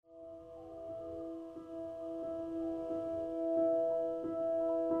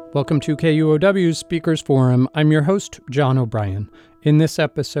Welcome to KUOW's Speakers Forum. I'm your host, John O'Brien. In this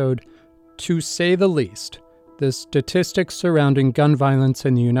episode, to say the least, the statistics surrounding gun violence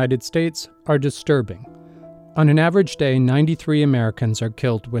in the United States are disturbing. On an average day, 93 Americans are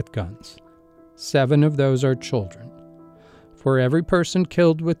killed with guns. 7 of those are children. For every person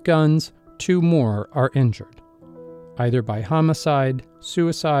killed with guns, 2 more are injured. Either by homicide,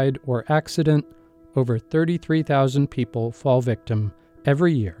 suicide, or accident, over 33,000 people fall victim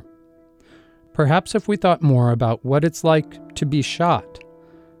every year. Perhaps if we thought more about what it's like to be shot,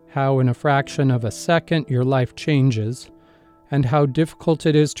 how in a fraction of a second your life changes, and how difficult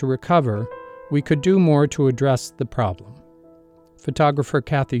it is to recover, we could do more to address the problem. Photographer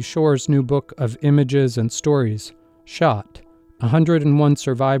Kathy Shorr's new book of images and stories, Shot, 101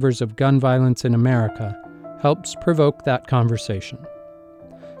 Survivors of Gun Violence in America, helps provoke that conversation.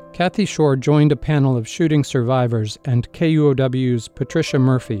 Kathy Shorr joined a panel of shooting survivors and KUOW's Patricia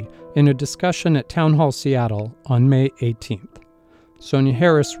Murphy in a discussion at Town Hall Seattle on May 18th. Sonya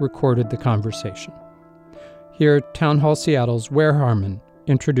Harris recorded the conversation. Here, Town Hall Seattle's Ware Harmon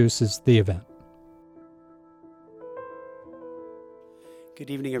introduces the event. Good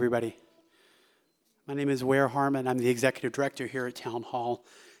evening, everybody. My name is Ware Harmon. I'm the executive director here at Town Hall.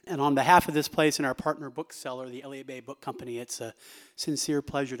 And on behalf of this place and our partner bookseller, the Elliott Bay Book Company, it's a sincere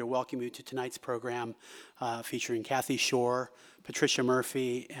pleasure to welcome you to tonight's program featuring Kathy Shorr, Patricia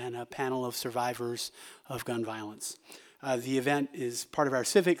Murphy, and a panel of survivors of gun violence. The event is part of our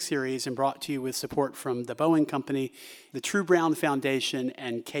Civic series and brought to you with support from the Boeing Company, the True Brown Foundation,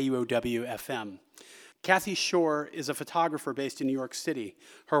 and KUOW-FM. Kathy Shorr is a photographer based in New York City.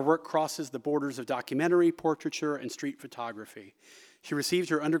 Her work crosses the borders of documentary, portraiture, and street photography. She received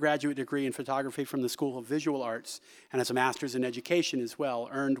her undergraduate degree in photography from the School of Visual Arts and has a master's in education as well,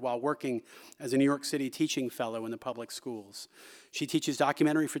 earned while working as a New York City teaching fellow in the public schools. She teaches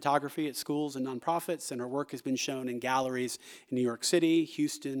documentary photography at schools and nonprofits, and her work has been shown in galleries in New York City,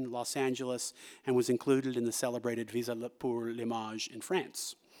 Houston, Los Angeles, and was included in the celebrated Visa pour l'Image in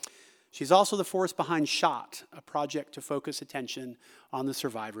France. She's also the force behind Shot, a project to focus attention on the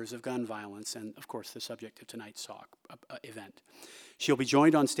survivors of gun violence and, of course, the subject of tonight's event. She'll be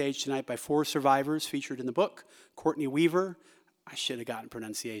joined on stage tonight by 4 survivors featured in the book: Courtney Weaver, I should have gotten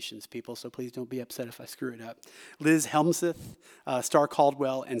pronunciations, people, so please don't be upset if I screw it up, Liz Helmseth, Star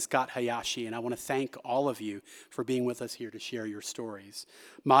Caldwell, and Scott Hayashi. And I want to thank all of you for being with us here to share your stories.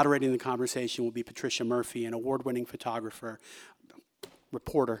 Moderating the conversation will be Patricia Murphy, an award-winning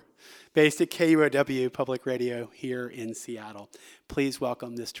reporter based at KUOW Public Radio here in Seattle. Please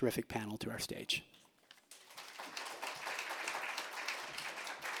welcome this terrific panel to our stage.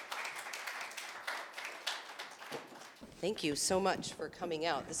 Thank you so much for coming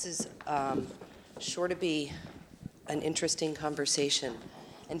out. This is sure to be an interesting conversation.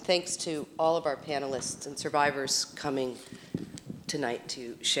 And thanks to all of our panelists and survivors coming tonight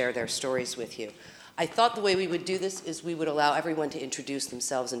to share their stories with you. I thought the way we would do this is we would allow everyone to introduce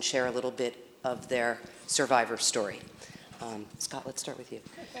themselves and share a little bit of their survivor story. Scott, let's start with you.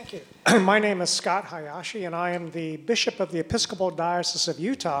 Thank you. My name is Scott Hayashi, and I am the Bishop of the Episcopal Diocese of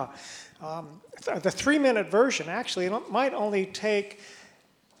Utah. The 3-minute version, actually, it might only take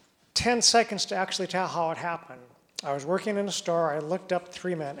 10 seconds to actually tell how it happened. I was working in a store. I looked up,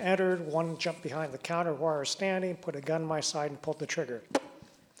 3 men entered. One jumped behind the counter where I was standing, put a gun on my side, and pulled the trigger.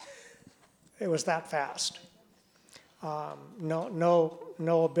 It was that fast. No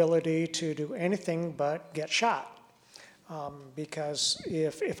ability to do anything but get shot. Because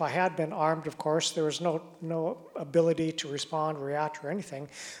if I had been armed, of course, there was no ability to respond, react, or anything.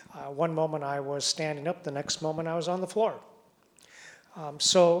 One moment I was standing up, the next moment I was on the floor.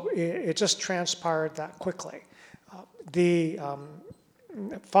 So it just transpired that quickly.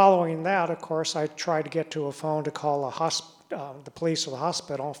 Following that, of course, I tried to get to a phone to call the police or the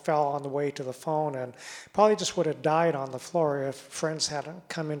hospital, fell on the way to the phone, and probably just would have died on the floor if friends hadn't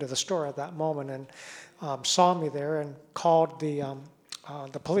come into the store at that moment and saw me there and called the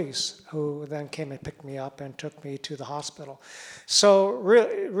police, who then came and picked me up and took me to the hospital. So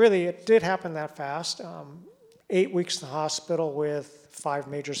really, it did happen that fast. 8 weeks in the hospital with 5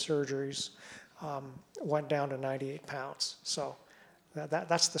 major surgeries, went down to 98 pounds. So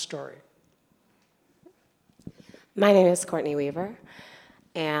that's the story. My name is Courtney Weaver,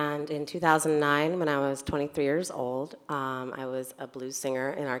 and in 2009, when I was 23 years old, I was a blues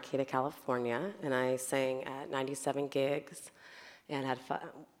singer in Arcata, California, and I sang at 97 gigs and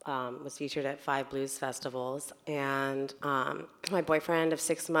was featured at 5 blues festivals. And my boyfriend of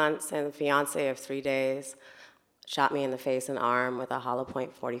 6 months and fiance of 3 days shot me in the face and arm with a hollow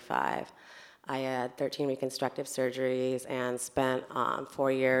point .45. I had 13 reconstructive surgeries and spent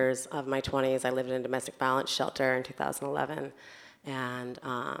 4 years of my 20s. I lived in a domestic violence shelter in 2011 and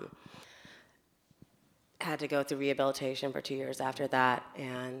had to go through rehabilitation for 2 years after that.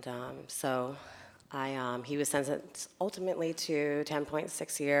 And he was sentenced ultimately to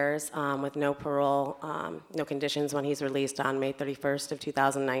 10.6 years with no parole, no conditions when he's released on May 31st of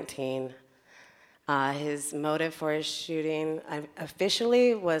 2019. His motive for his shooting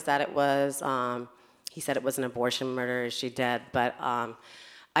officially was that it was, he said it was an abortion murder, is she dead? But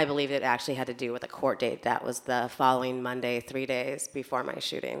I believe it actually had to do with a court date. That was the following Monday, 3 days before my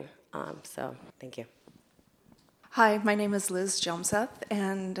shooting. So, thank you. Hi, my name is Liz Jomseth,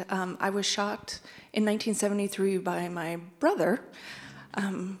 and I was shot in 1973 by my brother.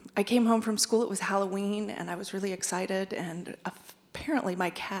 I came home from school, it was Halloween, and I was really excited, and apparently my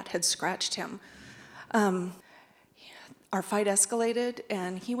cat had scratched him. Our fight escalated,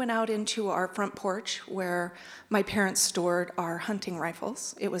 and he went out into our front porch where my parents stored our hunting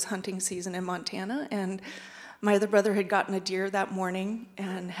rifles. It was hunting season in Montana, and my other brother had gotten a deer that morning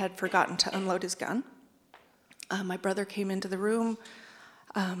and had forgotten to unload his gun. My brother came into the room,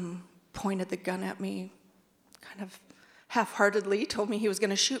 pointed the gun at me kind of half-heartedly, told me he was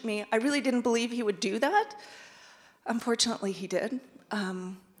going to shoot me. I really didn't believe he would do that. Unfortunately, he did.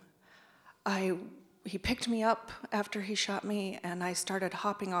 He picked me up after he shot me, and I started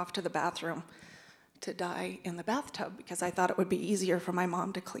hopping off to the bathroom to die in the bathtub because I thought it would be easier for my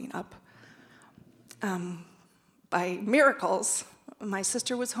mom to clean up. By miracles, my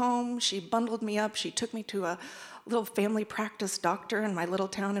sister was home. She bundled me up. She took me to a little family practice doctor in my little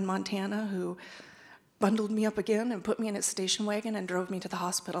town in Montana who bundled me up again and put me in his station wagon and drove me to the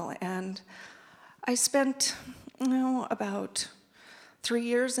hospital. And I spent, about 3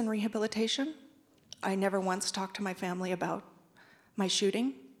 years in rehabilitation. I never once talked to my family about my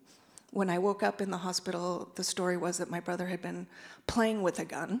shooting. When I woke up in the hospital, the story was that my brother had been playing with a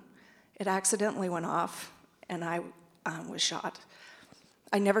gun. It accidentally went off, and I was shot.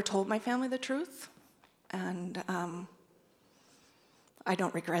 I never told my family the truth, and I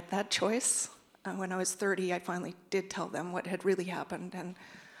don't regret that choice. When I was 30, I finally did tell them what had really happened, and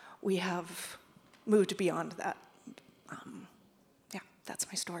we have moved beyond that. That's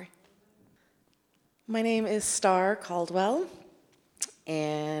my story. My name is Star Caldwell,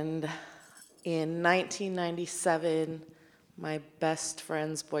 and in 1997, my best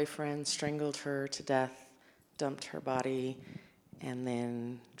friend's boyfriend strangled her to death, dumped her body, and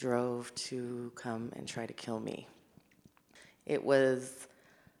then drove to come and try to kill me. It was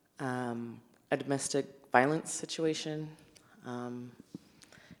a domestic violence situation, and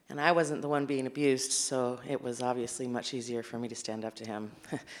I wasn't the one being abused, so it was obviously much easier for me to stand up to him,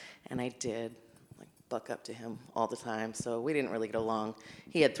 and I did. Buck up to him all the time, so we didn't really get along.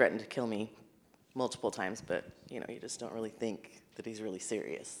 He had threatened to kill me multiple times, but you just don't really think that he's really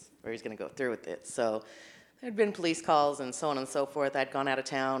serious or he's going to go through with it. So there had been police calls and so on and so forth. I'd gone out of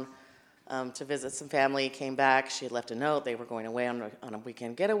town to visit some family, came back. She had left a note. They were going away on a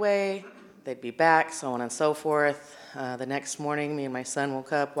weekend getaway. They'd be back, so on and so forth. The next morning, me and my son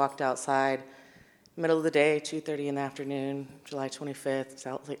woke up, walked outside, middle of the day, 2:30 in the afternoon, July 25th,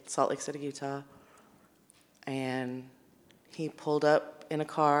 Salt Lake City, Utah. And he pulled up in a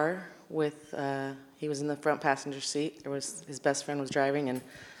car with, he was in the front passenger seat. There was, his best friend was driving and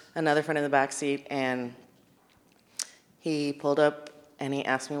another friend in the back seat. And he pulled up and he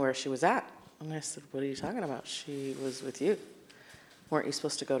asked me where she was at. And I said, what are you talking about? She was with you. Weren't you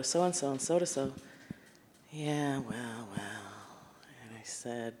supposed to go to so-and-so and so-to-so? Yeah, well. And I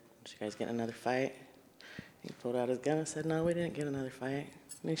said, did you guys get in another fight? He pulled out his gun and said, no, we didn't get another fight.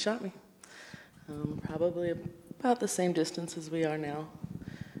 And he shot me. Probably about the same distance as we are now.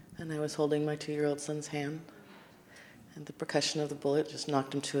 And I was holding my 2-year-old son's hand. And the percussion of the bullet just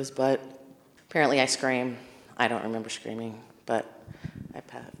knocked him to his butt. Apparently I screamed. I don't remember screaming, but I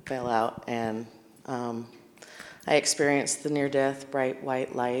fell out. And I experienced the near-death bright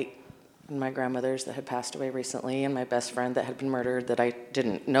white light in my grandmother's that had passed away recently, and my best friend that had been murdered that I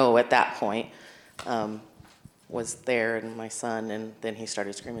didn't know at that point was there, and my son. And then he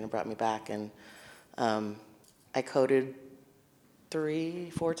started screaming and brought me back. And I coded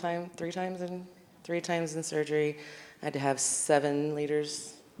three times in surgery. I had to have 7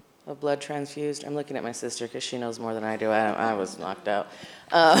 liters of blood transfused. I'm looking at my sister because she knows more than I do. I was knocked out.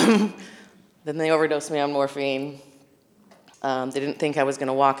 Then they overdosed me on morphine. They didn't think I was going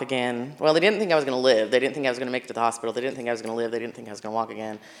to walk again. Well, they didn't think I was going to live. They didn't think I was going to make it to the hospital. They didn't think I was going to live. They didn't think I was going to walk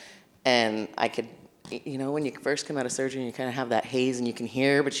again. And I could, when you first come out of surgery, you kind of have that haze and you can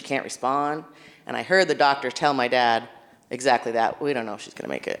hear, but you can't respond. And I heard the doctor tell my dad, exactly that. We don't know if she's going to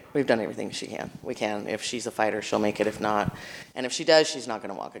make it. We've done everything we can. If she's a fighter, she'll make it. If not, and if she does, she's not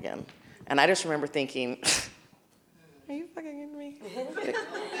going to walk again. And I just remember thinking, are you fucking kidding me?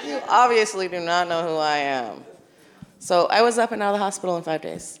 You obviously do not know who I am. So I was up and out of the hospital in 5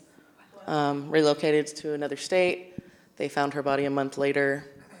 days. Relocated to another state. They found her body a month later.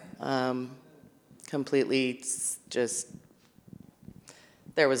 Completely just,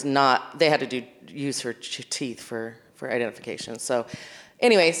 they had to use her teeth for identification. So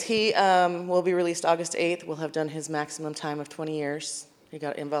anyways, he will be released August 8th. Will have done his maximum time of 20 years. He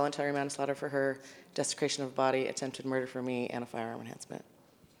got involuntary manslaughter for her, desecration of body, attempted murder for me, and a firearm enhancement.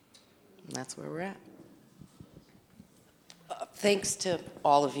 And that's where we're at. Thanks to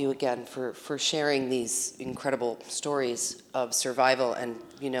all of you again for sharing these incredible stories of survival. And,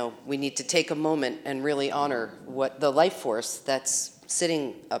 we need to take a moment and really honor what the life force that's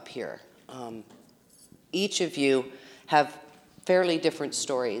sitting up here. Each of you have fairly different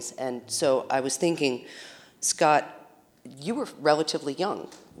stories. And so I was thinking, Scott, you were relatively young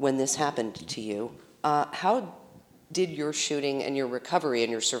when this happened to you. How did your shooting and your recovery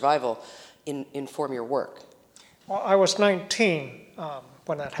and your survival inform your work? Well, I was 19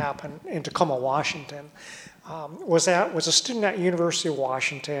 when that happened in Tacoma, Washington. Was a student at University of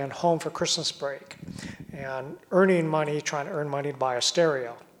Washington, home for Christmas break, and trying to earn money to buy a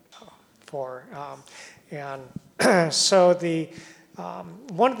stereo so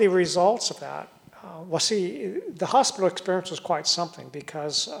one of the results of that, the hospital experience was quite something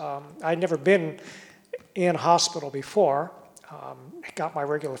because I'd never been in a hospital before. Got my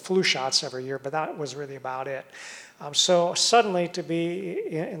regular flu shots every year, but that was really about it. So suddenly to be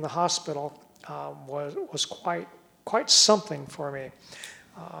in the hospital was quite something for me.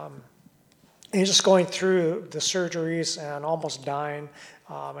 And just going through the surgeries and almost dying.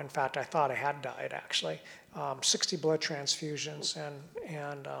 In fact, I thought I had died actually. 60 blood transfusions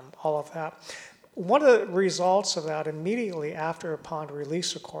and all of that. One of the results of that immediately upon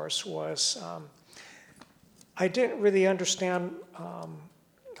release, of course, was I didn't really understand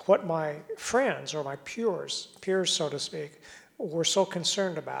what my friends or my peers, so to speak, were so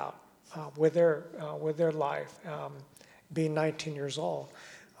concerned about with their life, being 19 years old.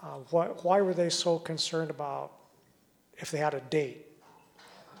 Why were they so concerned about if they had a date?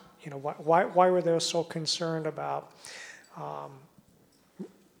 Why were they so concerned about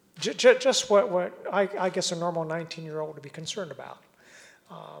just what I guess a normal 19-year-old would be concerned about?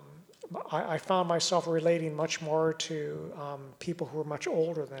 I found myself relating much more to people who were much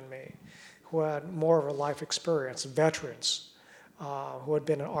older than me, who had more of a life experience, veterans, who had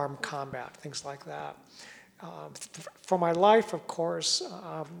been in armed combat, things like that. For my life, of course,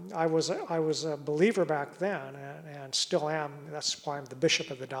 I was a believer back then, and still am. That's why I'm the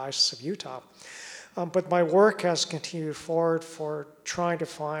bishop of the Diocese of Utah. But my work has continued forward for trying to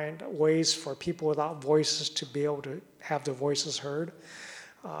find ways for people without voices to be able to have their voices heard.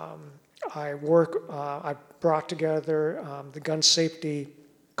 I brought together the Gun Safety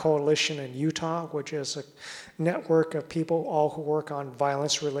Coalition in Utah, which is a network of people all who work on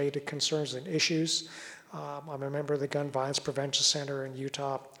violence-related concerns and issues. I'm a member of the Gun Violence Prevention Center in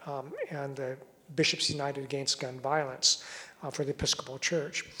Utah and the Bishops United Against Gun Violence for the Episcopal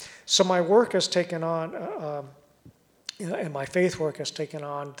Church. So my work has taken on, and my faith work has taken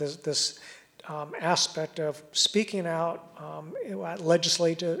on this aspect of speaking out at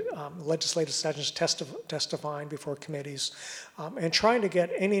legislative sessions, testifying before committees, and trying to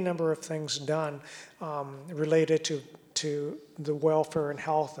get any number of things done related to the welfare and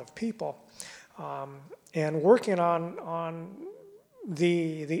health of people, and working on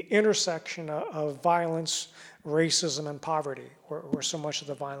the intersection of violence, racism, and poverty, where so much of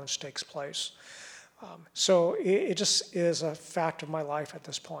the violence takes place. So it just is a fact of my life at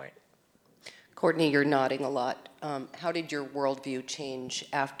this point. Courtney, you're nodding a lot. How did your worldview change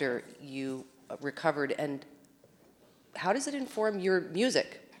after you recovered, and how does it inform your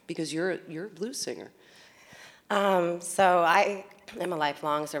music? Because you're a blues singer. So I am a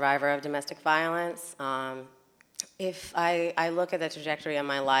lifelong survivor of domestic violence. If I look at the trajectory of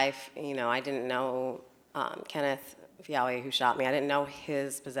my life, I didn't know Kenneth Fiawe, who shot me. I didn't know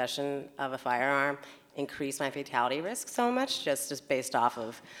his possession of a firearm increased my fatality risk so much, just based off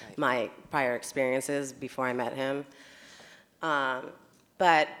of my prior experiences before I met him.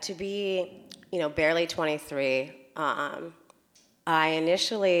 But to be, barely 23, I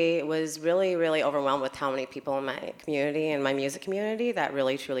initially was really, really overwhelmed with how many people in my community and my music community that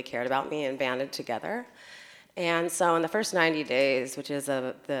really, truly cared about me and banded together. And so in the first 90 days, which is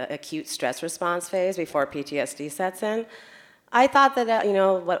the acute stress response phase before PTSD sets in, I thought that,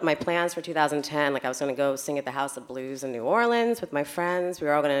 what my plans for 2010, like I was going to go sing at the House of Blues in New Orleans with my friends. We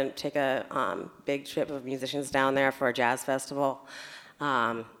were all going to take a big trip of musicians down there for a jazz festival.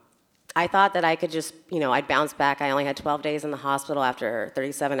 I thought that I could just, I'd bounce back. I only had 12 days in the hospital after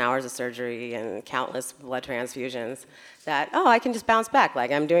 37 hours of surgery and countless blood transfusions. That, I can just bounce back,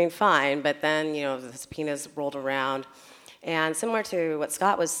 like I'm doing fine. But then, the subpoenas rolled around. And similar to what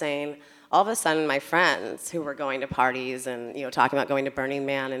Scott was saying, all of a sudden my friends who were going to parties and, talking about going to Burning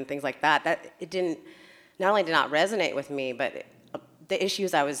Man and things like that, it didn't, not only did not resonate with me, but the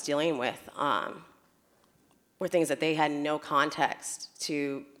issues I was dealing with were things that they had no context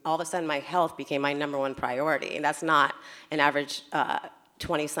to. All of a sudden my health became my number one priority, and that's not an average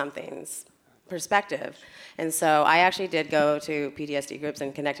 20-something's perspective. And so I actually did go to PTSD groups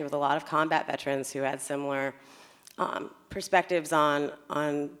and connected with a lot of combat veterans who had similar perspectives on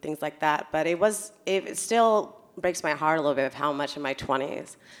things like that. But it still breaks my heart a little bit of how much in my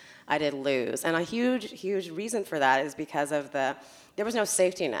 20s I did lose. And a huge reason for that is because of there was no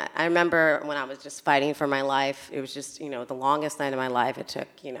safety net. I remember when I was just fighting for my life, it was just, the longest night of my life. It took,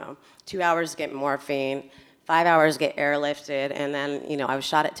 2 hours to get morphine, 5 hours to get airlifted, and then, I was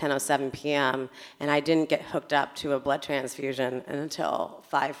shot at 10:07 p.m., and I didn't get hooked up to a blood transfusion until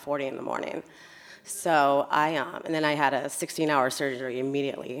 5:40 in the morning. So and then I had a 16-hour surgery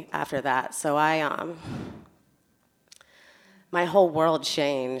immediately after that. So my whole world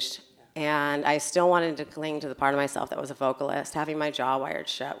changed. And I still wanted to cling to the part of myself that was a vocalist. Having my jaw wired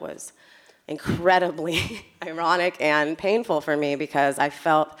shut was incredibly ironic and painful for me because I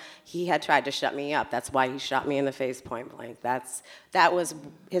felt he had tried to shut me up. That's why he shot me in the face point blank. That was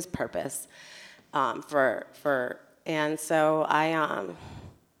his purpose. And so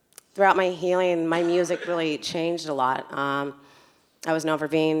throughout my healing, my music really changed a lot. I was known for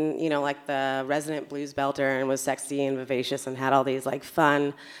being, like the resident blues belter and was sexy and vivacious and had all these like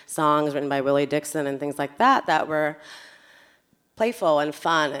fun songs written by Willie Dixon and things like that were playful and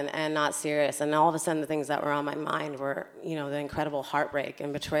fun and not serious. And all of a sudden the things that were on my mind were, the incredible heartbreak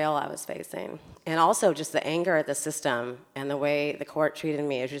and betrayal I was facing. And also just the anger at the system and the way the court treated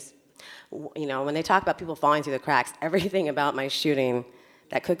me. It was just, when they talk about people falling through the cracks, everything about my shooting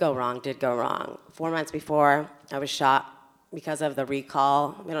that could go wrong did go wrong. 4 months before I was shot, because of the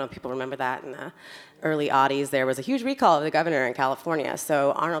recall, I don't know if people remember that in the early '80s, there was a huge recall of the governor in California.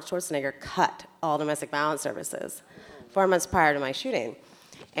 So Arnold Schwarzenegger cut all domestic violence services 4 months prior to my shooting.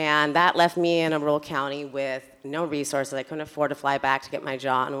 And that left me in a rural county with no resources. I couldn't afford to fly back to get my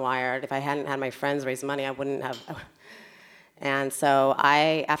jaw unwired. If I hadn't had my friends raise money, I wouldn't have. And so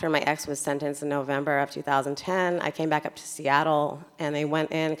after my ex was sentenced in November of 2010, I came back up to Seattle, and they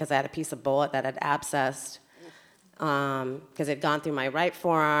went in because I had a piece of bullet that had abscessed because it had gone through my right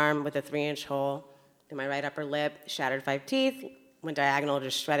forearm with a 3-inch hole in my right upper lip, shattered 5 teeth, went diagonal,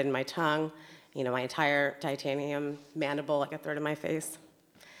 just shredded my tongue, my entire titanium mandible, like a third of my face.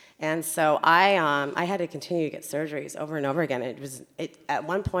 And so I had to continue to get surgeries over and over again. At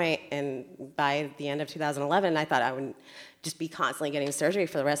one point, and by the end of 2011, I thought I would just be constantly getting surgery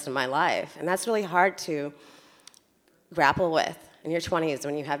for the rest of my life. And that's really hard to grapple with in your 20s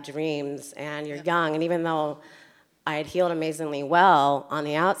when you have dreams and you're young. And even though I had healed amazingly well on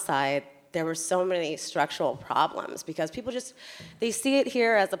the outside, there were so many structural problems because people they see it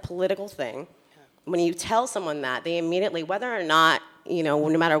here as a political thing. When you tell someone that, they immediately, whether or not,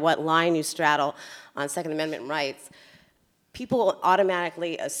 no matter what line you straddle on Second Amendment rights, people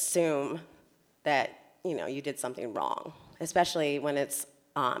automatically assume that, you did something wrong, especially when it's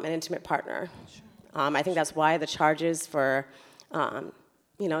an intimate partner. I think that's why the charges for,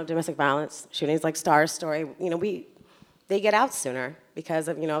 domestic violence shootings like Star's story, they get out sooner because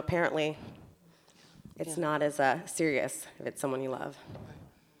of, apparently it's not as serious if it's someone you love.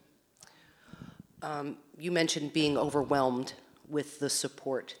 You mentioned being overwhelmed with the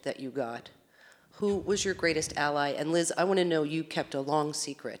support that you got. Who was your greatest ally? And Liz, I want to know, you kept a long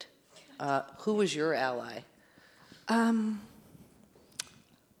secret. Who was your ally? I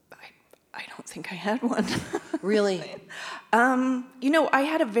don't think I had one. Really?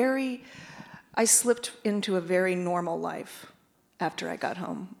 I slipped into a very normal life after I got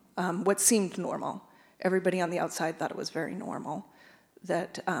home. What seemed normal. Everybody on the outside thought it was very normal.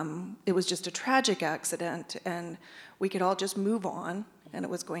 That it was just a tragic accident and we could all just move on and it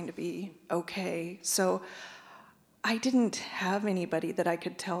was going to be okay. So I didn't have anybody that I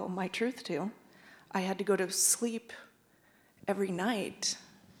could tell my truth to. I had to go to sleep every night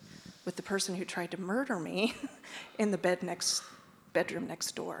with the person who tried to murder me in the bedroom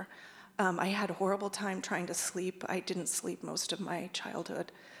next door. I had a horrible time trying to sleep. I didn't sleep most of my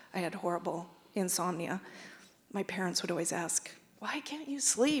childhood. I had horrible insomnia. my parents would always ask, why can't you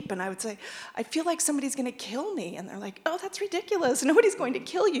sleep? And I would say, I feel like somebody's going to kill me. And they're like, oh, that's ridiculous. Nobody's going to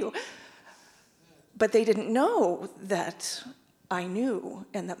kill you. But they didn't know that I knew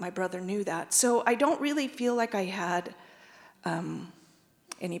and that my brother knew that. So I don't really feel like I had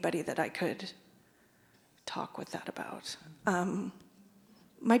anybody that I could talk with that about.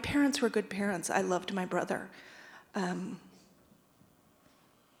 My parents were good parents. I loved my brother.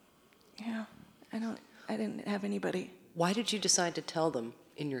 Yeah, I didn't have anybody. Why did you decide to tell them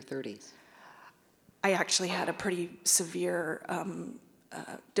in your 30s? I actually had a pretty severe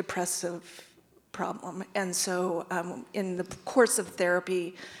depressive problem. And so in the course of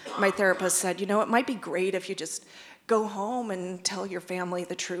therapy, my therapist said, it might be great if you just go home and tell your family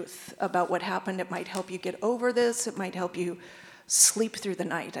the truth about what happened. It might help you get over this. It might help you sleep through the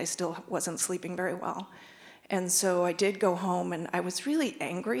night. I still wasn't sleeping very well. And so I did go home, and I was really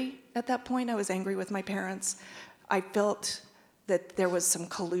angry at that point. I was angry with my parents. I felt that there was some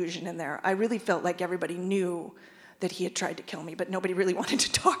collusion in there. I really felt like everybody knew that he had tried to kill me, but nobody really wanted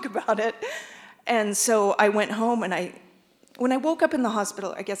to talk about it. And so I went home, and when I woke up in the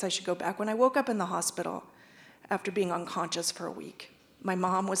hospital, I guess I should go back. When I woke up in the hospital after being unconscious for a week, my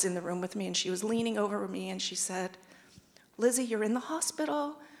mom was in the room with me, and she was leaning over me, and she said, Lizzie, you're in the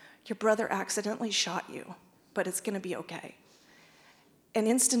hospital. Your brother accidentally shot you, but it's going to be okay. And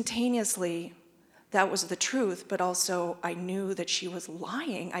instantaneously, that was the truth, but also I knew that she was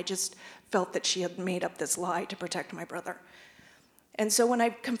lying. I just felt that she had made up this lie to protect my brother. And so when I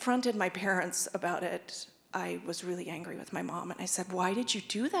confronted my parents about it, I was really angry with my mom, and I said, why did you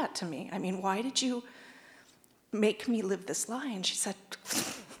do that to me? I mean, why did you make me live this lie? And she said,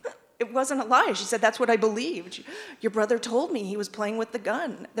 it wasn't a lie. She said, that's what I believed. Your brother told me he was playing with the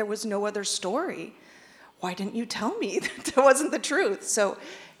gun. There was no other story. Why didn't you tell me that wasn't the truth? So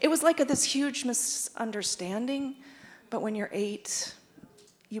it was like this huge misunderstanding. But when you're 8,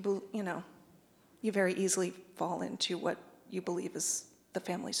 you very easily fall into what you believe is the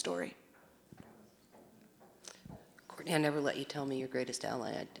family story. Courtney, I never let you tell me your greatest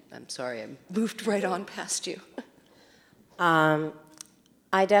ally. I'm sorry, I moved right on past you.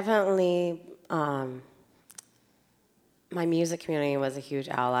 I definitely, my music community was a huge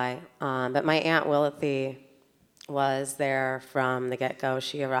ally, but my Aunt Willithy was there from the get-go.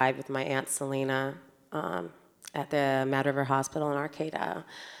 She arrived with my Aunt Selena at the Mad River Hospital in Arcata.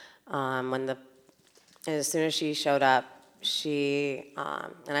 As soon as she showed up, and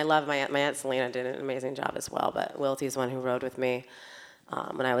I love my Aunt Selena did an amazing job as well, but Willithy's the one who rode with me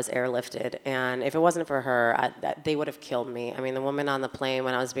when I was airlifted. And if it wasn't for her, they would have killed me. I mean, the woman on the plane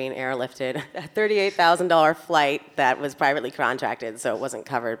when I was being airlifted, a $38,000 flight that was privately contracted, so it wasn't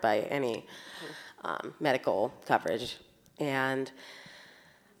covered by any medical coverage. And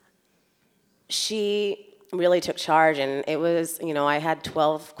she really took charge, and it was, I had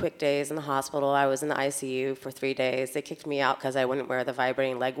 12 quick days in the hospital. I was in the ICU for 3 days. They kicked me out because I wouldn't wear the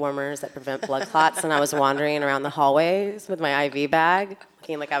vibrating leg warmers that prevent blood clots, and I was wandering around the hallways with my IV bag,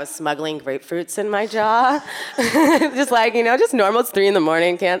 looking like I was smuggling grapefruits in my jaw. Just normal. It's 3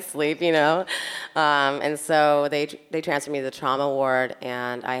 a.m, can't sleep, And so they transferred me to the trauma ward,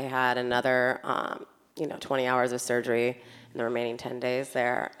 and I had another, 20 hours of surgery in the remaining 10 days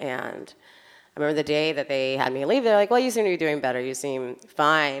there, and I remember the day that they had me leave, they're like, well, you seem to be doing better. You seem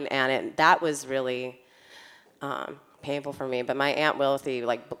fine. And that was really painful for me. But my Aunt Willithy,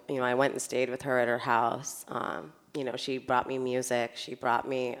 I went and stayed with her at her house. She brought me music. She brought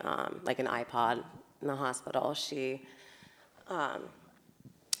me an iPod in the hospital. She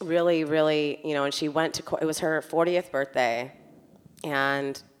really, really, and she went to court. It was her 40th birthday.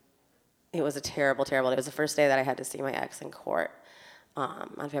 And it was a terrible, terrible day. It was the first day that I had to see my ex in court.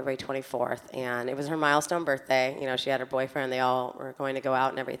 On February 24th, and it was her milestone birthday. She had her boyfriend, they all were going to go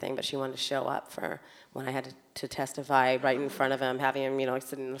out and everything, but she wanted to show up for when I had to testify right in front of him, having him,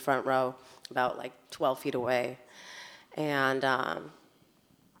 sitting in the front row about 12 feet away. And,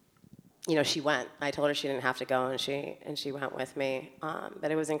 she went. I told her she didn't have to go, and she went with me.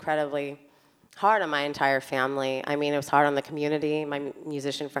 But it was incredibly hard on my entire family. I mean, it was hard on the community, my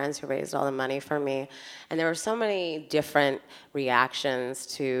musician friends who raised all the money for me. And there were so many different reactions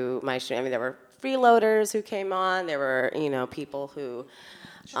to my show. I mean, there were freeloaders who came on. There were, people who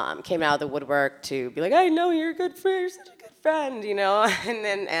came out of the woodwork to be like, I know you're a good friend, you're such a good friend,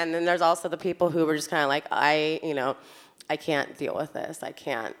 And then there's also the people who were just kind of like, I can't deal with this. I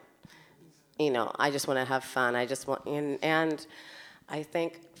can't, I just want to have fun. I just want, and I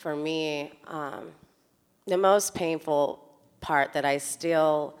think for me, the most painful part that I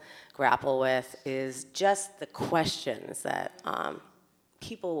still grapple with is just the questions that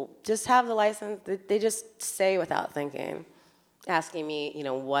people just have the license, they just say without thinking, asking me,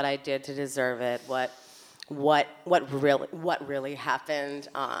 what I did to deserve it, what really happened.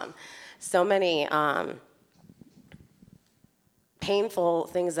 So many painful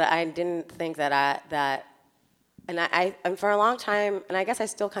things that I didn't think and for a long time, and I guess I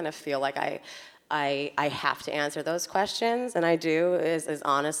still kind of feel like I have to answer those questions, and I do as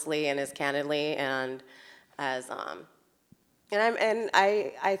honestly and as candidly and as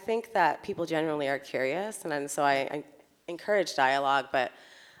I think that people generally are curious, and so I encourage dialogue, but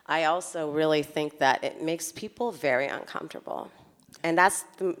I also really think that it makes people very uncomfortable, and that's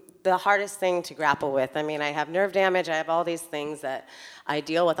the hardest thing to grapple with. I mean, I have nerve damage, I have all these things that I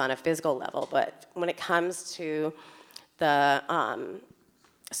deal with on a physical level, but when it comes to the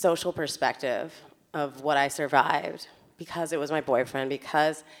social perspective of what I survived, because it was my boyfriend,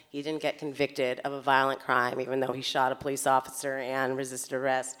 because he didn't get convicted of a violent crime, even though he shot a police officer and resisted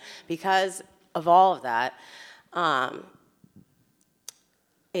arrest, because of all of that, I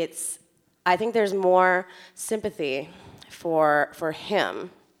think there's more sympathy for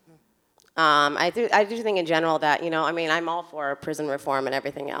him. I do think in general that, I'm all for prison reform and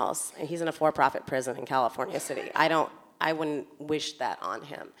everything else. And he's in a for-profit prison in California City. I wouldn't wish that on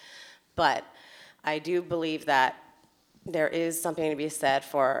him. But I do believe that there is something to be said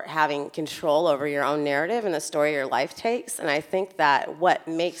for having control over your own narrative and the story your life takes. And I think that what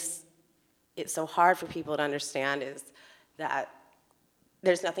makes it so hard for people to understand is that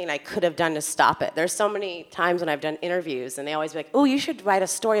there's nothing I could have done to stop it. There's so many times when I've done interviews and they always be like, oh, you should write a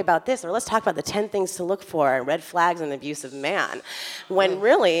story about this, or let's talk about the 10 things to look for and red flags in the abusive man. When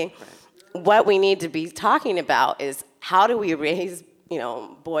really, what we need to be talking about is how do we raise,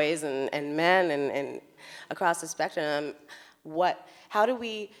 boys and men and across the spectrum, how do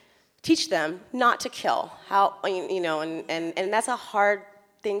we teach them not to kill? And that's a hard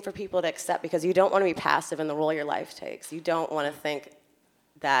thing for people to accept, because you don't want to be passive in the role your life takes. You don't want to think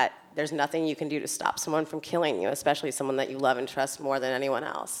that there's nothing you can do to stop someone from killing you, especially someone that you love and trust more than anyone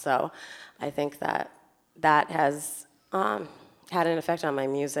else. So I think that has had an effect on my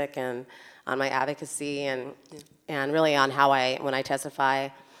music and on my advocacy and really on how when I testify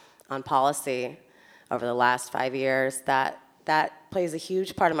on policy over the last 5 years, that plays a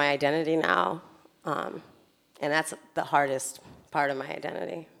huge part of my identity now. And that's the hardest part of my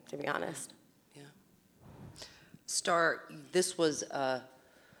identity, to be honest. Yeah. Star, this was a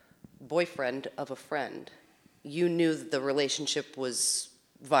boyfriend of a friend. You knew that the relationship was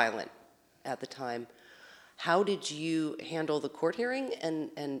violent at the time. How did you handle the court hearing,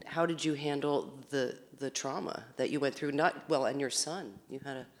 and how did you handle the trauma that you went through? And your son, you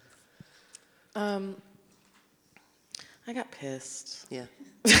had a... I got pissed. Yeah.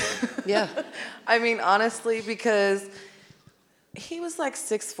 Yeah. I mean, honestly, because he was like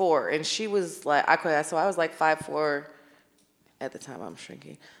 6'4", and she was like, so I was like 5'4". At the time, I'm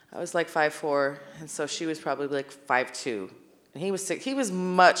shrinking. I was like 5'4", and so she was probably like 5'2". And he was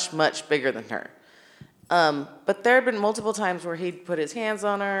much, much bigger than her. But there had been multiple times where he'd put his hands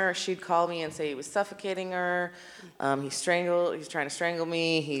on her, or she'd call me and say he was suffocating her. He's trying to strangle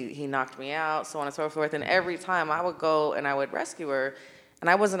me. He knocked me out, so on and so forth. And every time I would go and I would rescue her, and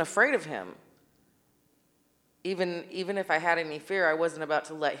I wasn't afraid of him. Even if I had any fear, I wasn't about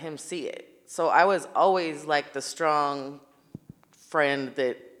to let him see it. So I was always like the strong friend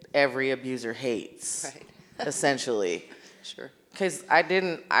that every abuser hates, right. Essentially. Sure. Because I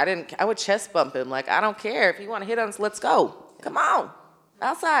would chest bump him. Like, I don't care. If you want to hit us, let's go. Come on.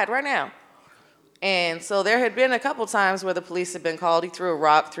 Outside right now. And so there had been a couple times where the police had been called. He threw a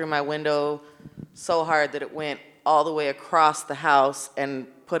rock through my window so hard that it went all the way across the house and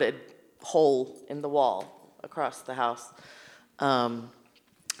put a hole in the wall across the house.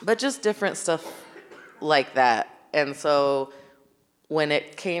 But just different stuff like that. And so when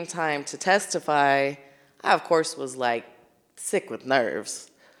it came time to testify, I, of course, was like, sick with nerves.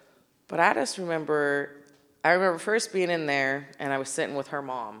 But I remember first being in there, and I was sitting with her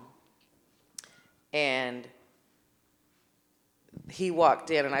mom, and he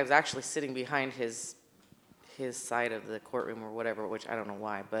walked in, and I was actually sitting behind his side of the courtroom or whatever, which I don't know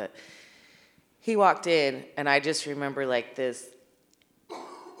why, but he walked in, and I just remember like this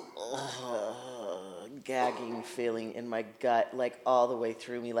gagging feeling in my gut, like all the way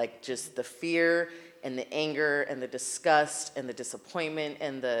through me, like just the fear and the anger and the disgust and the disappointment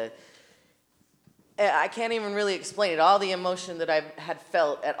and I can't even really explain it, all the emotion that I had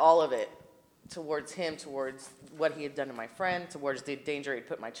felt at all of it towards him, towards what he had done to my friend, towards the danger he'd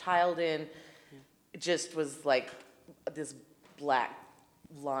put my child in. It just was like this black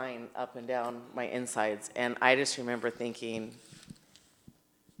line up and down my insides. And I just remember thinking,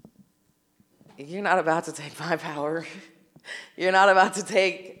 you're not about to take my power. You're not about to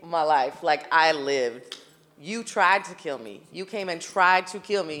take my life. Like, I lived. You tried to kill me. You came and tried to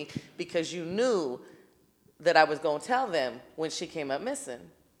kill me because you knew that I was going to tell them when she came up missing.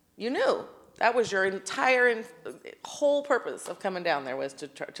 You knew. That was your entire whole purpose of coming down there, was to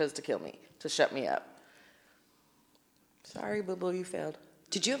kill me, to shut me up. Sorry, boo-boo, you failed.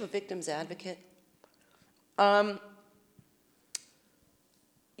 Did you have a victim's advocate?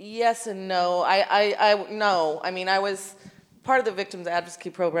 Yes and no. No. I mean, I was part of the victims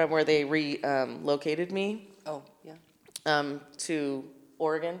advocacy program where they relocated me. Oh, yeah. To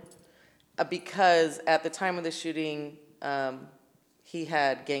Oregon, because at the time of the shooting, he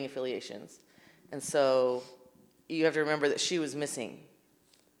had gang affiliations. And so you have to remember that she was missing.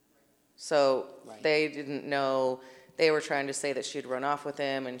 So They didn't know. They were trying to say that she'd run off with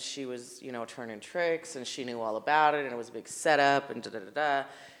him and she was, turning tricks and she knew all about it and it was a big setup and da-da-da-da.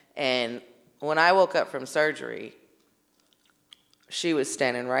 And when I woke up from surgery, she was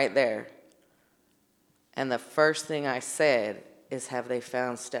standing right there. And the first thing I said is, have they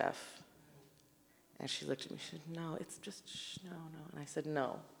found Steph? And she looked at me, she said, no, it's just, no. And I said,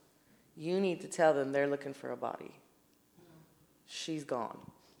 no, you need to tell them they're looking for a body. She's gone.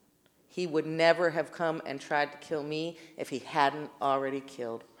 He would never have come and tried to kill me if he hadn't already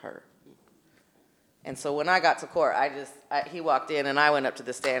killed her. And so when I got to court, he walked in and I went up to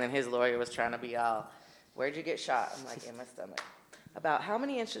the stand and his lawyer was trying to be all, where'd you get shot? I'm like, in my stomach. About how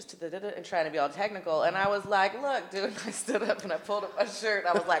many inches to the da-da, and trying to be all technical. And I was like, look, dude, and I stood up and I pulled up my shirt.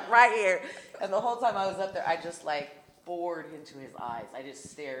 I was like, right here. And the whole time I was up there, I just bored into his eyes. I just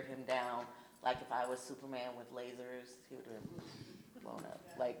stared him down like if I was Superman with lasers. He would have been blown up.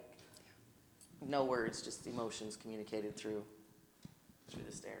 No words, just emotions communicated through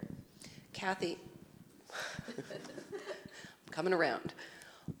the stare. Kathy, I'm coming around.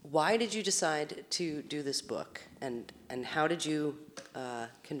 Why did you decide to do this book, and how did you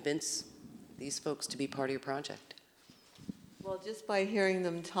convince these folks to be part of your project? Well, just by hearing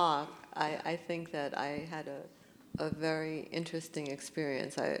them talk, I think that I had a very interesting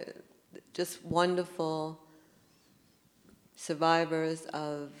experience. Just wonderful survivors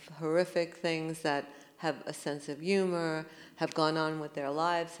of horrific things that have a sense of humor, have gone on with their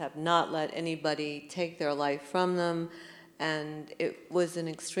lives, have not let anybody take their life from them. And it was an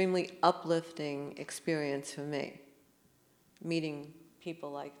extremely uplifting experience for me, meeting people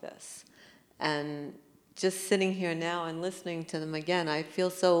like this. And just sitting here now and listening to them again, I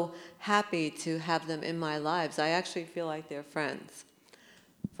feel so happy to have them in my lives. I actually feel like they're friends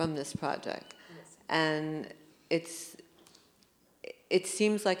from this project. Yes. And it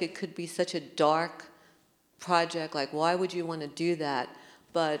seems like it could be such a dark project, like why would you want to do that?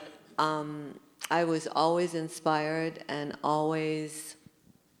 But I was always inspired and always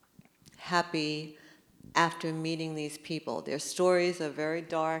happy after meeting these people. Their stories are very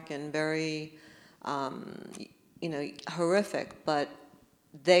dark and very, horrific, but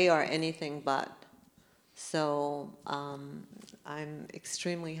they are anything but. So I'm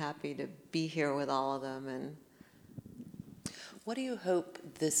extremely happy to be here with all of them. And what do you hope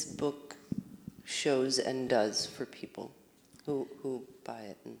this book shows and does for people who buy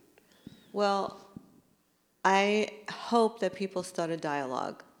it? Well, I hope that people start a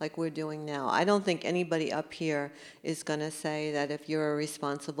dialogue like we're doing now. I don't think anybody up here is going to say that if you're a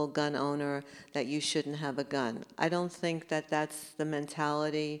responsible gun owner that you shouldn't have a gun. I don't think that that's the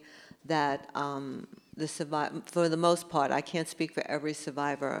mentality that for the most part, I can't speak for every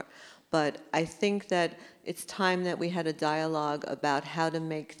survivor, but I think that it's time that we had a dialogue about how to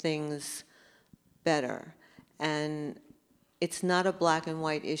make things better. And it's not a black and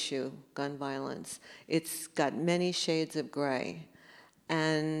white issue, gun violence. It's got many shades of gray.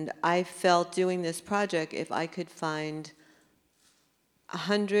 And I felt doing this project, if I could find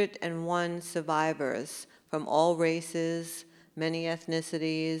 101 survivors from all races, many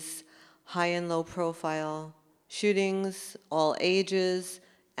ethnicities, high and low profile shootings, all ages,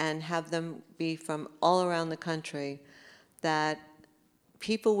 and have them be from all around the country, that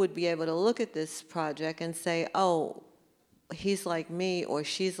people would be able to look at this project and say, oh, he's like me, or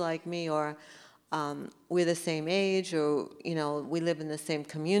she's like me, or we're the same age, or we live in the same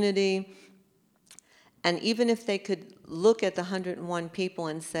community. And even if they could look at the 101 people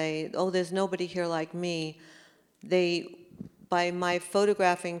and say, oh, there's nobody here like me, by my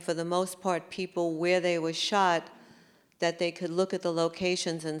photographing, for the most part, people where they were shot, that they could look at the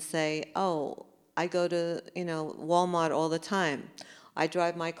locations and say, oh, I go to Walmart all the time. I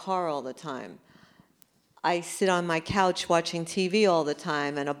drive my car all the time. I sit on my couch watching TV all the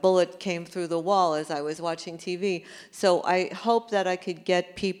time, and a bullet came through the wall as I was watching TV. So I hope that I could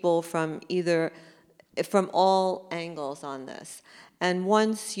get people from all angles on this. And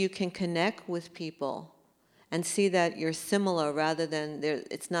once you can connect with people and see that you're similar rather than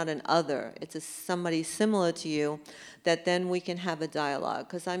it's not an other, it's somebody similar to you, that then we can have a dialogue.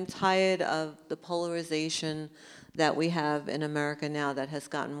 Because I'm tired of the polarization that we have in America now that has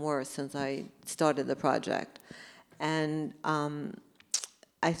gotten worse since I started the project. And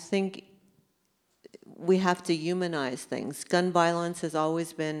I think we have to humanize things. Gun violence has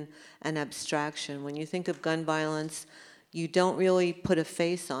always been an abstraction. When you think of gun violence, you don't really put a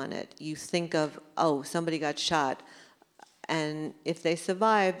face on it. You think of, oh, somebody got shot, and if they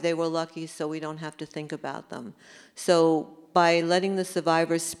survived, they were lucky, so we don't have to think about them. So by letting the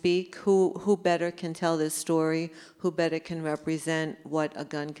survivors speak, who better can tell this story, who better can represent what a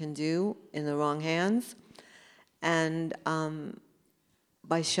gun can do in the wrong hands, and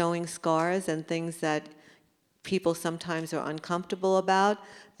by showing scars and things that people sometimes are uncomfortable about,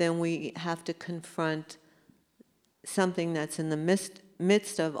 then we have to confront something that's in the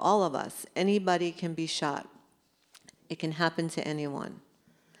midst of all of us. Anybody can be shot. It can happen to anyone.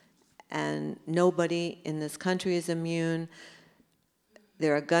 And nobody in this country is immune.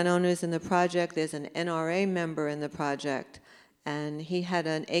 There are gun owners in the project. There's an NRA member in the project, and he had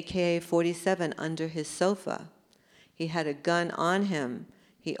an AK-47 under his sofa. He had a gun on him.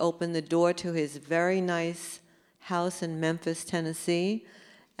 He opened the door to his very nice house in Memphis, Tennessee,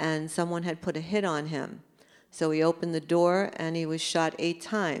 and someone had put a hit on him. So he opened the door, and he was shot 8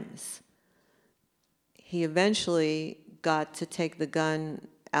 times. He eventually got to take the gun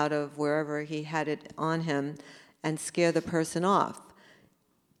out of wherever he had it on him and scare the person off.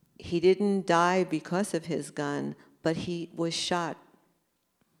 He didn't die because of his gun, but he was shot,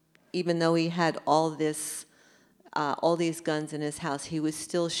 even though he had all these guns in his house. He was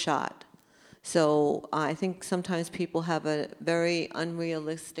still shot. So I think sometimes people have a very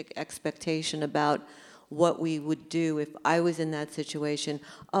unrealistic expectation about what we would do if I was in that situation.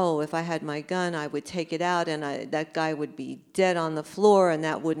 Oh, if I had my gun, I would take it out, and that guy would be dead on the floor, and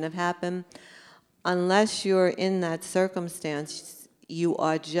that wouldn't have happened. Unless you're in that circumstance, you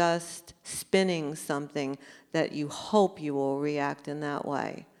are just spinning something that you hope you will react in that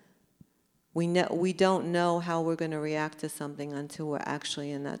way. We don't know how we're going to react to something until we're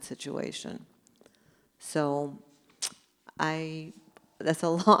actually in that situation. So that's a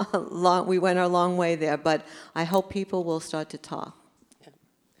long, we went a long way there, but I hope people will start to talk. Yeah.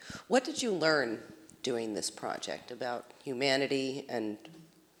 What did you learn doing this project about humanity and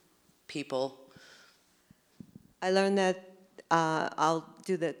people? I learned that I'll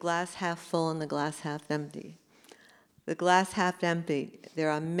do the glass half full and the glass half empty. The glass half empty,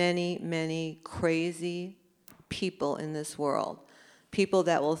 there are many, many crazy people in this world. People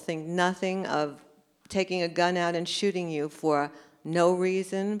that will think nothing of taking a gun out and shooting you for no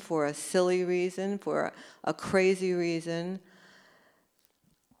reason, for a silly reason, for a crazy reason.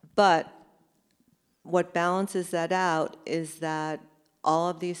 But what balances that out is that all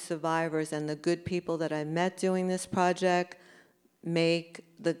of these survivors and the good people that I met doing this project make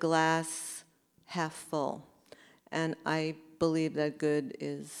the glass half full. And I believe that good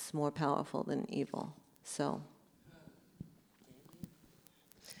is more powerful than evil. So.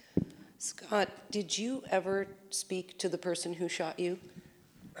 Scott, did you ever speak to the person who shot you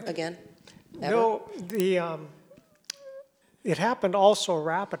again? Ever? No, it happened also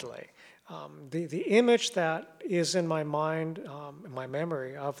rapidly. The image that is in my mind, in my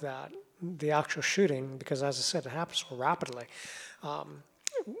memory of that, the actual shooting, because as I said, it happened so rapidly.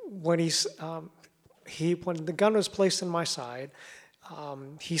 When the gun was placed in my side,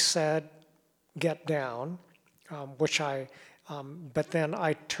 he said, "Get down," but then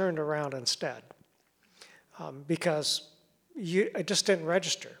I turned around instead because it just didn't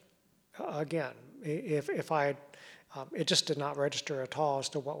register. Again, it just did not register at all as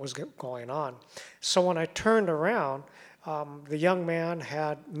to what was going on. So when I turned around, the young man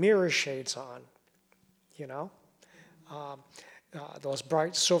had mirror shades on, those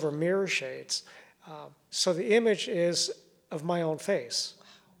bright silver mirror shades. So the image is of my own face.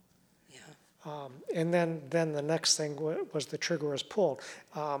 And then the next thing was the trigger was pulled.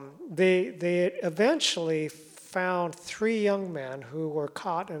 They eventually found 3 young men who were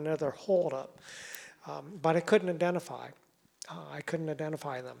caught in another holdup, but I couldn't identify.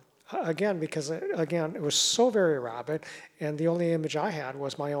 Them again because it was so very rapid, and the only image I had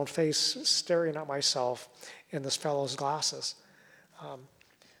was my own face staring at myself in this fellow's glasses.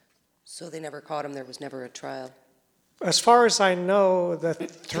 So they never caught him. There was never a trial. as far as I know, the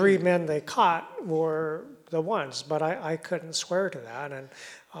 3 men they caught were the ones, but I couldn't swear to that. And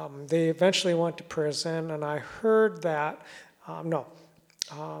they eventually went to prison, and I heard that,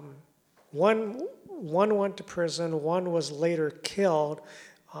 one went to prison, one was later killed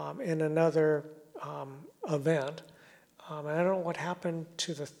in another event. And I don't know what happened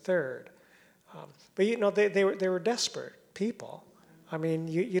to the third. But they were desperate people. I mean,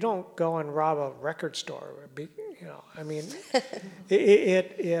 you don't go and rob a record store. I mean, they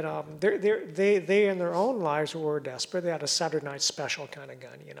in their own lives were desperate. They had a Saturday Night Special kind of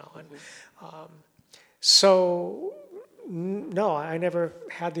gun, and so no, I never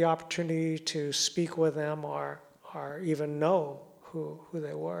had the opportunity to speak with them or even know who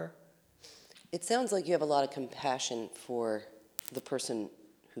they were. It sounds like you have a lot of compassion for the person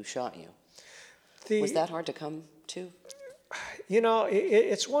who shot you. Was that hard to come to?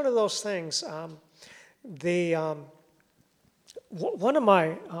 It's one of those things. One of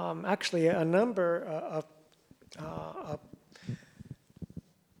my, actually, a number of,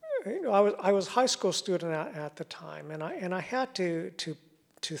 I was a high school student at the time, and I had to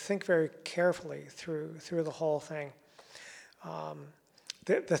think very carefully through the whole thing.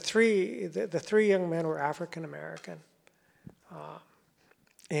 The three young men were African American,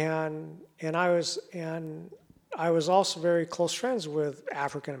 and I was also very close friends with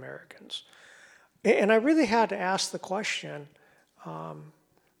African Americans, and I really had to ask the question: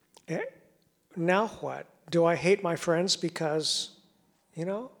 now what? Do I hate my friends because,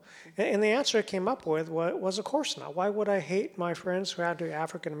 And the answer I came up with was, of course not. Why would I hate my friends who had to be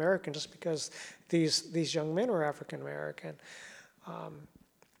African American just because these young men were African American?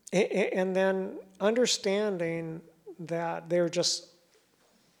 And then understanding that they were just,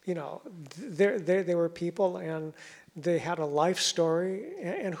 they were people and they had a life story,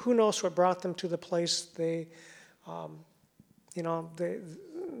 and who knows what brought them to the place they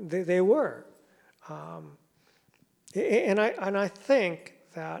were. And I think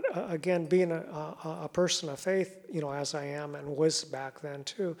that, again, being a person of faith, as I am and was back then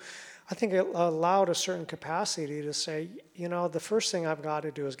too, I think it allowed a certain capacity to say, the first thing I've got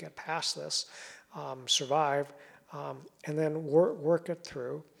to do is get past this, survive, and then work it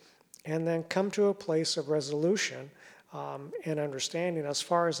through, and then come to a place of resolution and understanding as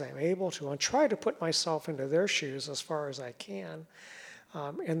far as I'm able to, and try to put myself into their shoes as far as I can,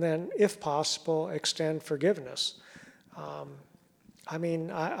 and then, if possible, extend forgiveness. I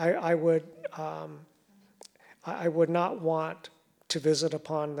would not want to visit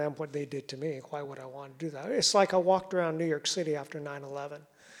upon them what they did to me. Why would I want to do that? It's like I walked around New York City after 9/11,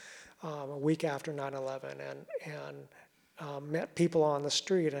 a week after 9/11, and met people on the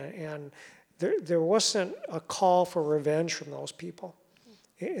street, and there wasn't a call for revenge from those people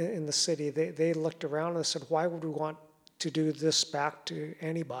in the city. They looked around and said, why would we want to do this back to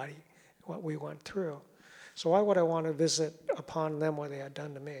anybody, what we went through? So why would I want to visit upon them what they had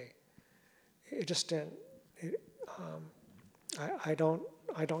done to me? It just didn't. I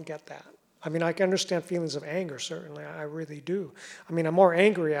don't get that. I mean, I can understand feelings of anger, certainly. I really do. I mean, I'm more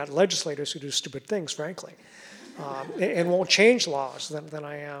angry at legislators who do stupid things, frankly, and won't change laws than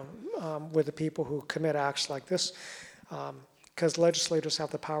I am with the people who commit acts like this, because legislators have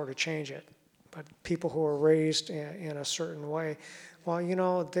the power to change it. But people who are raised in a certain way,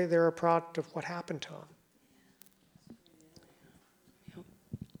 well, they're a product of what happened to them.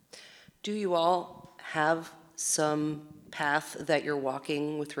 Do you all have some path that you're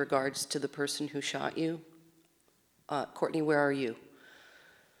walking with regards to the person who shot you? Courtney, where are you?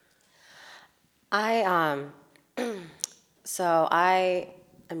 So I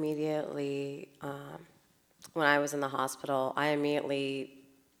immediately, when I was in the hospital, I immediately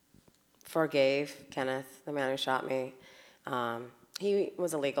forgave Kenneth, the man who shot me. He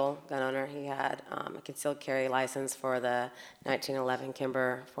was a legal gun owner. He had a concealed carry license for the 1911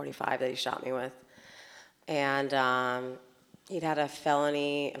 Kimber 45 that he shot me with. And he'd had a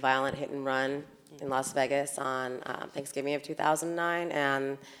felony violent hit and run in Las Vegas on Thanksgiving of 2009.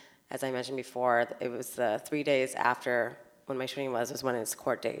 And as I mentioned before, it was the 3 days after when my shooting was when his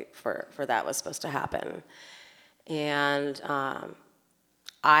court date for that was supposed to happen. And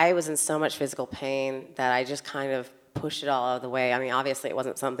I was in so much physical pain that I just kind of pushed it all out of the way. I mean, obviously it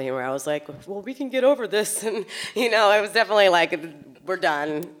wasn't something where I was like, well, we can get over this. And, it was definitely like, we're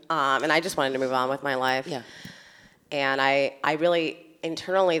done. And I just wanted to move on with my life. Yeah. And I really,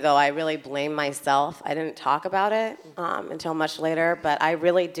 internally though, I really blame myself. I didn't talk about it until much later, but I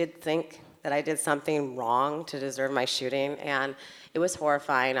really did think that I did something wrong to deserve my shooting. And it was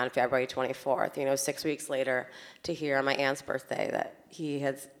horrifying on February 24th, 6 weeks later, to hear on my aunt's birthday that he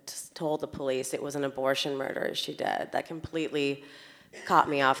had told the police it was an abortion murder she did. That completely caught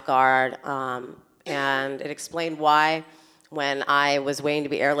me off guard, and it explained why, when I was waiting to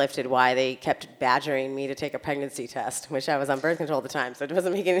be airlifted, why they kept badgering me to take a pregnancy test, which I was on birth control at the time, so it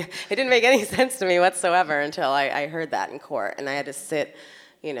didn't make any sense to me whatsoever until I heard that in court, and I had to sit,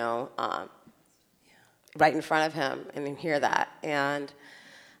 right in front of him and hear that. And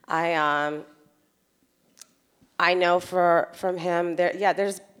I know from him,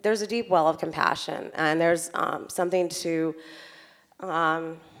 there's a deep well of compassion, and there's something to.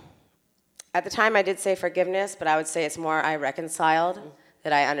 At the time, I did say forgiveness, but I would say it's more I reconciled,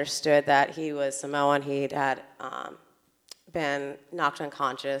 that I understood that he was Samoan. He had been knocked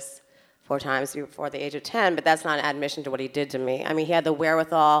unconscious 4 times before the age of 10, but that's not an admission to what he did to me. I mean, he had the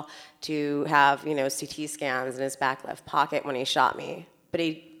wherewithal to have, CT scans in his back left pocket when he shot me, but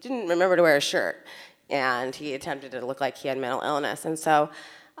he didn't remember to wear a shirt, and he attempted to look like he had mental illness. And so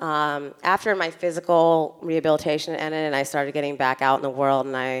after my physical rehabilitation ended and I started getting back out in the world,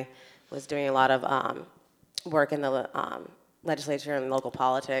 and I was doing a lot of work in the legislature and local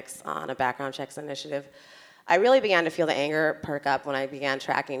politics on a background checks initiative, I really began to feel the anger perk up when I began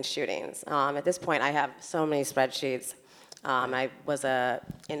tracking shootings. At this point, I have so many spreadsheets. I was an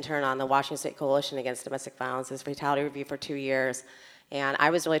intern on the Washington State Coalition Against Domestic Violence as Fatality Review for 2 years, and I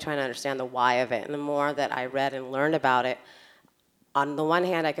was really trying to understand the why of it. And the more that I read and learned about it, on the one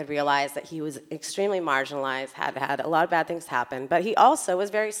hand, I could realize that he was extremely marginalized, had a lot of bad things happen, but he also was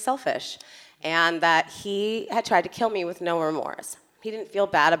very selfish, and that he had tried to kill me with no remorse. He didn't feel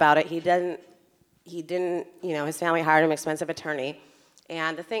bad about it. He didn't, his family hired him an expensive attorney.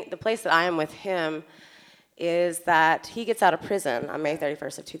 And the place that I am with him is that he gets out of prison on May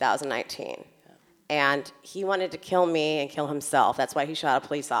 31st of 2019. And he wanted to kill me and kill himself. That's why he shot a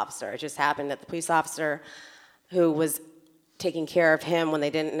police officer. It just happened that the police officer who was taking care of him when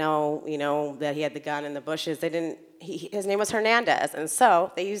they didn't know, that he had the gun in the bushes. His name was Hernandez, and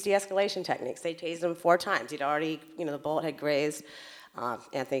so they used de-escalation techniques. They tased him 4 times. He'd already, the bullet had grazed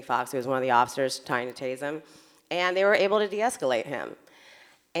Anthony Fox, who was one of the officers trying to tase him, and they were able to de-escalate him.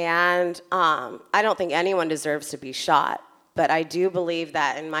 And I don't think anyone deserves to be shot, but I do believe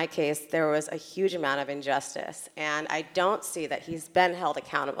that in my case, there was a huge amount of injustice, and I don't see that he's been held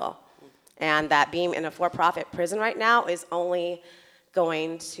accountable. And that being in a for-profit prison right now is only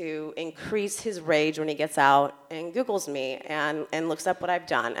going to increase his rage when he gets out and Googles me and looks up what I've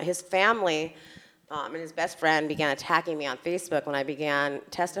done. His family and his best friend began attacking me on Facebook when I began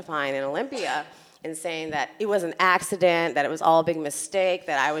testifying in Olympia and saying that it was an accident, that it was all a big mistake,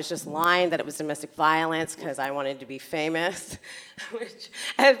 that I was just lying, that it was domestic violence because I wanted to be famous. Which,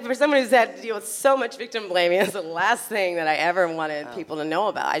 and for someone who's had to deal with so much victim blaming, is the last thing that I ever wanted people to know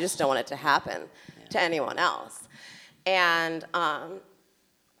about. I just don't want it to happen to anyone else. And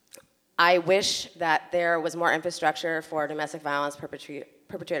I wish that there was more infrastructure for domestic violence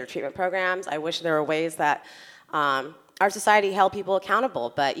perpetrator treatment programs. I wish there were ways that our society held people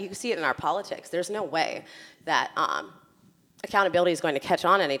accountable, but you can see it in our politics. There's no way that accountability is going to catch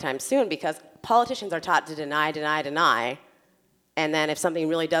on anytime soon because politicians are taught to deny, and then if something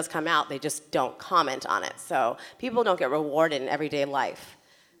really does come out, they just don't comment on it. So people don't get rewarded in everyday life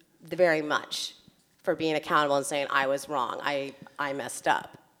very much for being accountable and saying, I was wrong, I messed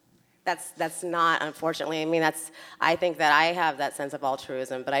up. That's not, unfortunately, I think that I have that sense of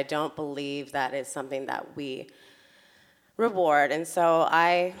altruism, but I don't believe that is something that we reward. And so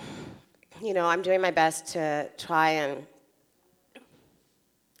I'm doing my best to try and,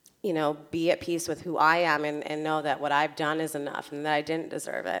 be at peace with who I am and know that what I've done is enough and that I didn't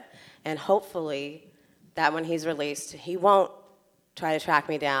deserve it. And hopefully that when he's released, he won't try to track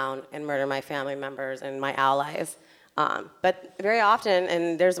me down and murder my family members and my allies. But very often,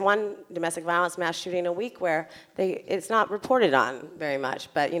 and there's one domestic violence mass shooting a week where it's not reported on very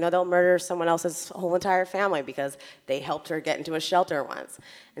much, but they'll murder someone else's whole entire family because they helped her get into a shelter once.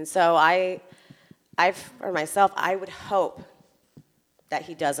 And so for myself, I would hope that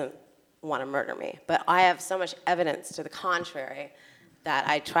he doesn't want to murder me. But I have so much evidence to the contrary that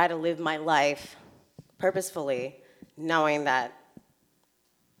I try to live my life purposefully, knowing that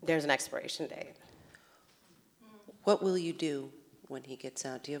there's an expiration date. What will you do when he gets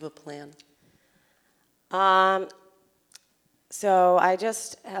out? Do you have a plan? So I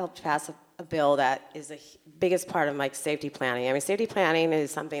just helped pass a bill that is the biggest part of my safety planning. Safety planning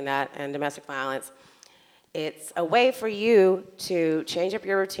is something that, in domestic violence, it's a way for you to change up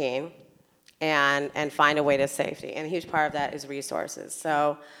your routine and find a way to safety. And a huge part of that is resources.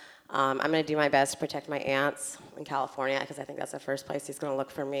 So I'm going to do my best to protect my aunts, in California, because I think that's the first place he's going to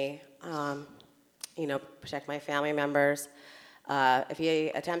look for me. Protect my family members. If he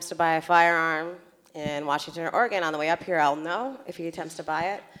attempts to buy a firearm in Washington or Oregon on the way up here, I'll know if he attempts to buy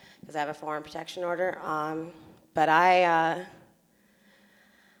it, because I have a foreign protection order. But I'm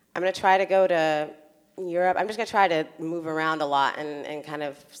going to try to go to Europe. I'm just going to try to move around a lot and kind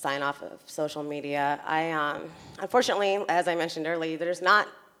of sign off of social media. Unfortunately, as I mentioned earlier, there's not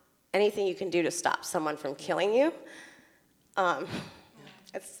anything you can do to stop someone from killing you.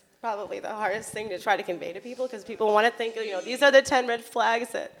 It's probably the hardest thing to try to convey to people, because people want to think, these are the 10 red flags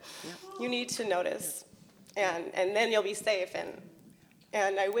that you need to notice, and then you'll be safe.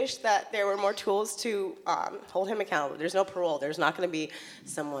 And I wish that there were more tools to hold him accountable. There's no parole. There's not going to be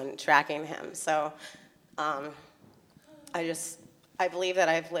someone tracking him. So I believe that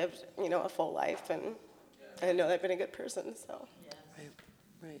I've lived, a full life, and I know I've been a good person. So.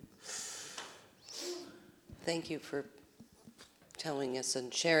 Right. Thank you for telling us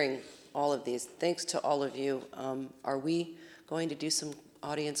and sharing all of these. Thanks to all of you. Are we going to do some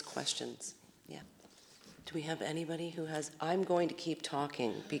audience questions? Yeah. Do we have anybody who has? I'm going to keep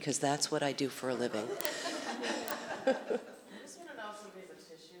talking because that's what I do for a living.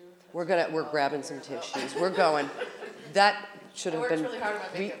 We're grabbing some tissues. We're going. That should have been. I worked really hard on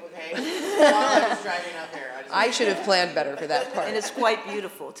my makeup, okay? While I was driving up here. I should have planned better for that part. And it's quite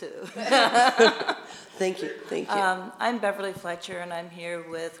beautiful, too. Thank you. I'm Beverly Fletcher, and I'm here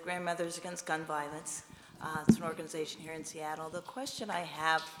with Grandmothers Against Gun Violence. It's an organization here in Seattle. The question I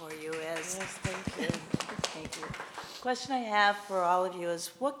have for you is... Yes, thank you. Thank you. The question I have for all of you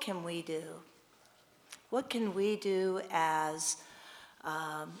is, what can we do? What can we do as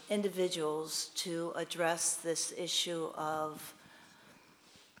individuals to address this issue of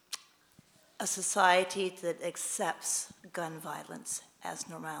a society that accepts gun violence as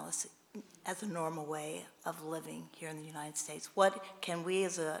normalcy, as a normal way of living here in the United States? What can we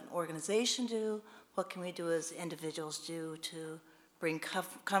as an organization do? What can we do as individuals do to bring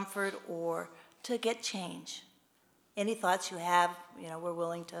comfort or to get change? Any thoughts you have, we're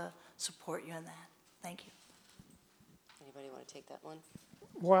willing to support you in that. Thank you. Anybody want to take that one?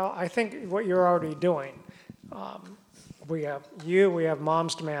 Well, I think what you're already doing. We have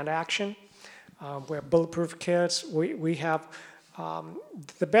Moms Demand Action. We have Bulletproof Kids. We have,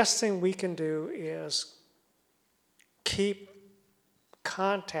 the best thing we can do is keep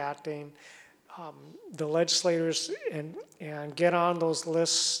contacting the legislators and get on those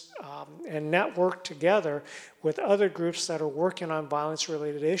lists and network together with other groups that are working on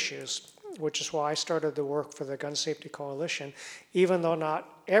violence-related issues, which is why I started the work for the Gun Safety Coalition, even though not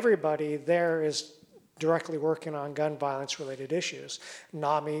everybody there is directly working on gun violence-related issues.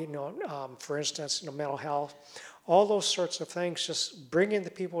 NAMI, for instance, mental health, all those sorts of things, just bringing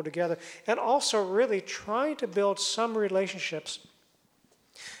the people together, and also really trying to build some relationships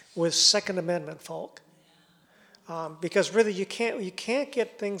with Second Amendment folk, because really you can't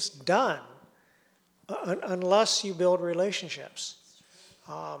get things done unless you build relationships.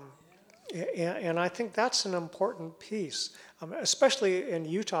 And I think that's an important piece, especially in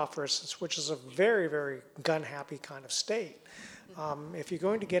Utah, for instance, which is a very, very gun-happy kind of state. If you're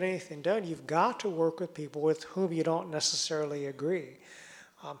going to get anything done, you've got to work with people with whom you don't necessarily agree.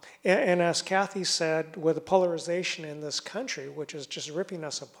 And as Kathy said, with the polarization in this country, which is just ripping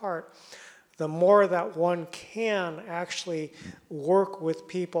us apart, the more that one can actually work with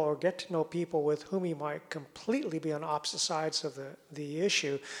people or get to know people with whom you might completely be on opposite sides of the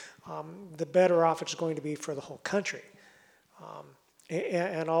issue, the better off it's going to be for the whole country.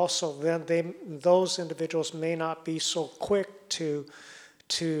 And also then those individuals may not be so quick to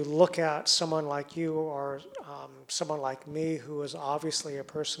look at someone like you or someone like me, who is obviously a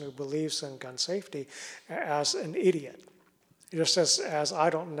person who believes in gun safety, as an idiot. Just as I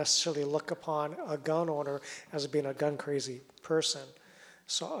don't necessarily look upon a gun owner as being a gun crazy person.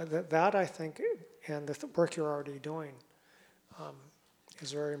 So that I think, and the work you're already doing,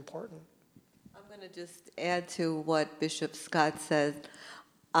 is very important. I'm going to just add to what Bishop Scott said.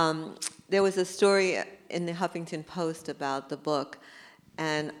 There was a story in the Huffington Post about the book,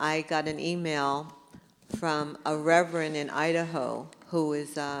 and I got an email from a reverend in Idaho who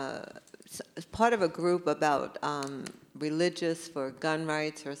is part of a group about religious for gun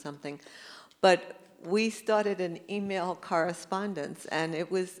rights or something. But we started an email correspondence, and it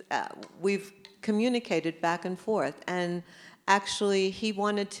was we've communicated back and forth. And actually, he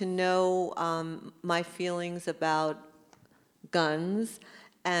wanted to know my feelings about guns,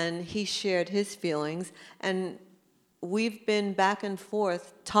 and he shared his feelings. And we've been back and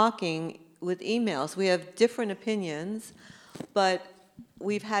forth talking with emails. We have different opinions, but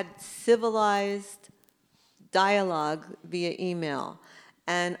we've had civilized dialogue via email.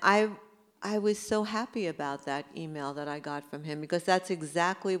 And I was so happy about that email that I got from him, because that's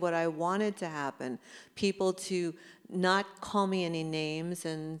exactly what I wanted to happen. People to not call me any names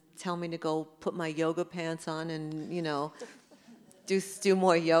and tell me to go put my yoga pants on and, do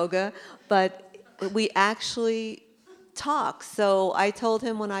more yoga, but we actually talk. So I told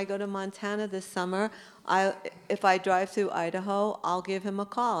him when I go to Montana this summer, if I drive through Idaho, I'll give him a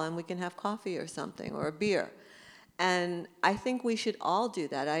call and we can have coffee or something, or a beer. And I think we should all do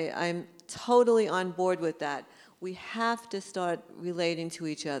that. I'm totally on board with that. We have to start relating to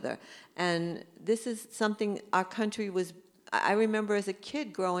each other. And this is something our country was, I remember as a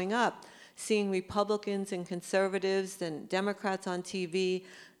kid growing up, seeing Republicans and conservatives and Democrats on TV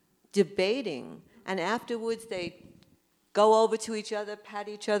debating, and afterwards they go over to each other, pat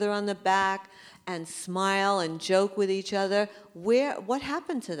each other on the back, and smile and joke with each other. What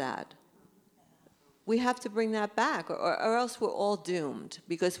happened to that? We have to bring that back, or else we're all doomed,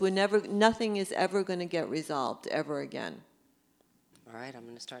 because nothing is ever going to get resolved ever again. All right, I'm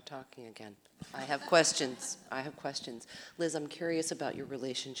going to start talking again. I have questions. Liz, I'm curious about your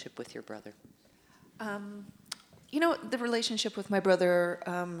relationship with your brother. The relationship with my brother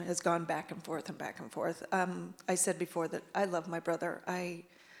has gone back and forth and back and forth. I said before that I love my brother. I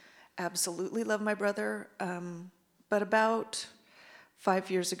absolutely love my brother. But about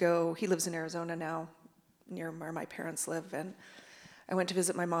 5 years ago, he lives in Arizona now, near where my parents live, and I went to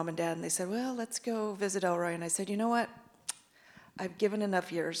visit my mom and dad, and they said, well, let's go visit Elroy. And I said, you know what? I've given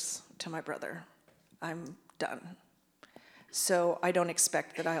enough years to my brother. I'm done. So I don't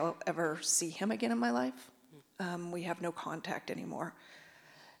expect that I'll ever see him again in my life. We have no contact anymore.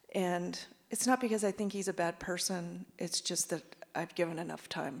 And it's not because I think he's a bad person. It's just that I've given enough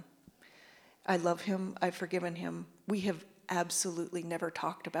time. I love him. I've forgiven him. We have absolutely never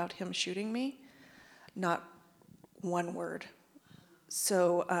talked about him shooting me. Not one word.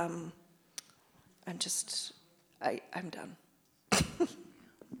 So I'm done.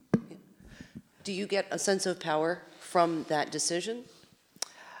 Do you get a sense of power from that decision?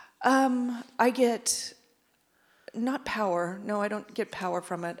 I get, not power. No, I don't get power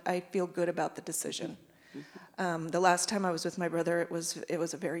from it. I feel good about the decision. The last time I was with my brother, it was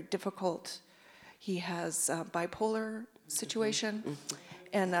a very difficult. He has a bipolar situation,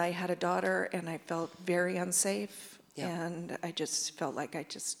 and I had a daughter, and I felt very unsafe, and I just felt like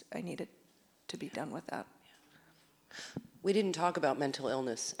I needed to be done with that. We didn't talk about mental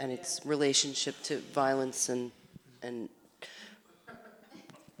illness and its relationship to violence, and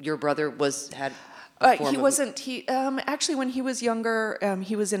your brother had a form he of... wasn't. He actually, when he was younger,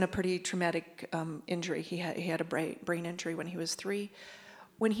 he was in a pretty traumatic injury. He had a brain injury when he was 3.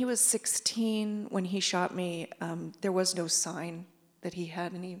 When he was 16, when he shot me, there was no sign that he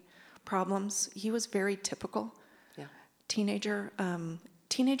had any problems. He was very typical teenager.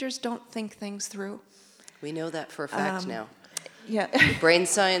 Teenagers don't think things through. We know that for a fact now. Yeah. Brain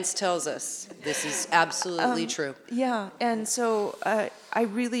science tells us this is absolutely true. Yeah, and so I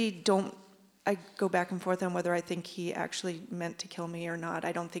really don't, I go back and forth on whether I think he actually meant to kill me or not.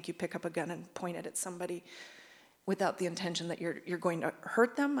 I don't think you pick up a gun and point it at somebody without the intention that you're going to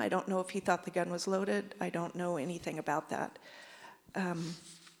hurt them. I don't know if he thought the gun was loaded. I don't know anything about that.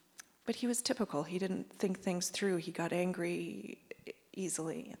 But he was typical. He didn't think things through. He got angry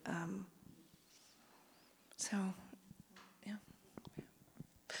easily. So, yeah.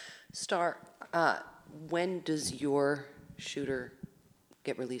 Star, when does your shooter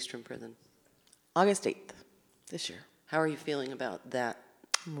get released from prison? August 8th this year. How are you feeling about that?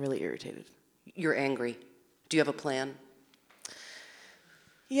 I'm really irritated. You're angry. Do you have a plan?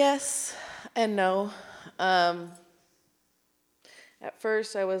 Yes and no. At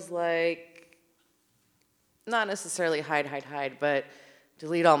first I was like, not necessarily hide, but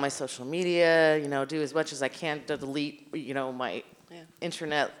delete all my social media, do as much as I can to delete, my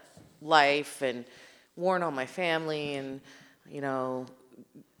internet life, and warn all my family, and,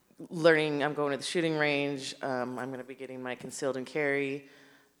 learning I'm going to the shooting range. I'm going to be getting my concealed and carry.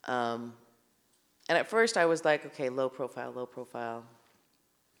 And at first I was like, okay, low profile.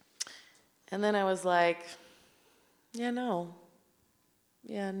 And then I was like, no.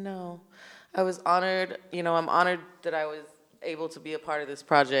 I was honored, I'm honored that I was able to be a part of this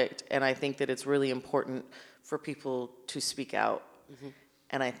project, and I think that it's really important for people to speak out.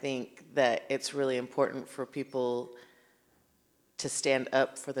 And I think that it's really important for people to stand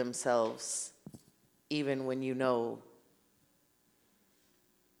up for themselves, even when you know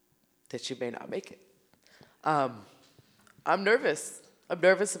that you may not make it. I'm nervous. I'm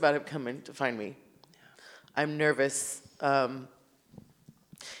nervous about him coming to find me. I'm nervous.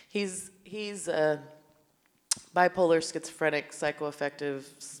 He's bipolar, schizophrenic, psychoaffective,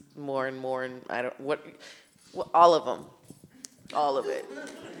 more and more, and all of them, all of it,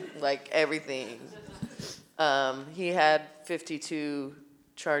 like everything. He had 52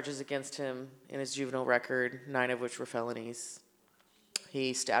 charges against him in his juvenile record, 9 of which were felonies.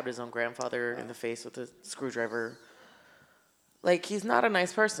 He stabbed his own grandfather in the face with a screwdriver. Like, he's not a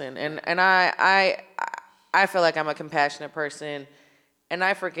nice person, and I feel like I'm a compassionate person, and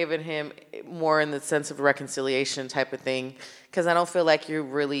I've forgiven him more in the sense of reconciliation type of thing, because I don't feel like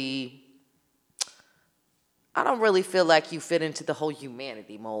I don't really feel like you fit into the whole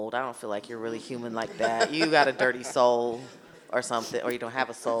humanity mold. I don't feel like you're really human like that. You got a dirty soul or something, or you don't have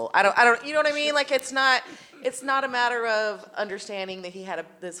a soul. I don't, you know what I mean? Like, it's not a matter of understanding that he had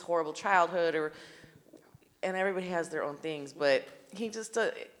this horrible childhood, and everybody has their own things, but he just,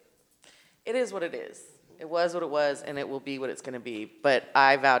 it is what it is. It was what it was, and it will be what it's going to be. But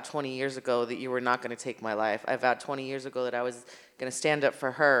I vowed 20 years ago that you were not going to take my life. I vowed 20 years ago that I was going to stand up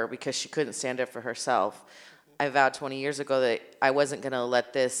for her because she couldn't stand up for herself. I vowed 20 years ago that I wasn't going to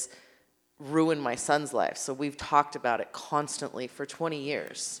let this ruin my son's life. So we've talked about it constantly for 20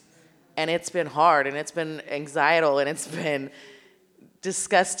 years. And it's been hard, and it's been anxietal, and it's been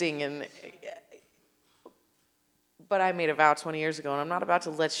disgusting. But I made a vow 20 years ago, and I'm not about to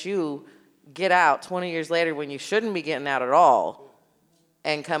let you get out 20 years later when you shouldn't be getting out at all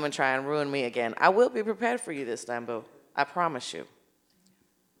and come and try and ruin me again. I will be prepared for you this time, boo. I promise you.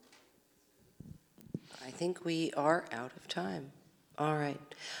 I think we are out of time. All right.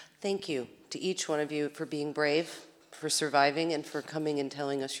 Thank you to each one of you for being brave, for surviving, and for coming and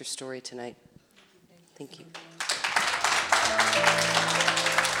telling us your story tonight. Thank you.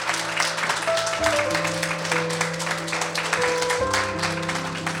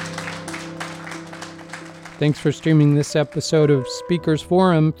 Thanks for streaming this episode of Speakers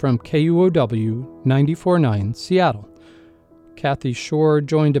Forum from KUOW 94.9 Seattle. Kathy Shorr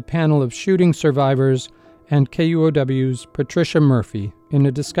joined a panel of shooting survivors and KUOW's Patricia Murphy in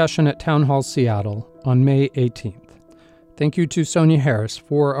a discussion at Town Hall Seattle on May 18th. Thank you to Sonya Harris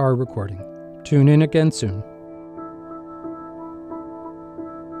for our recording. Tune in again soon.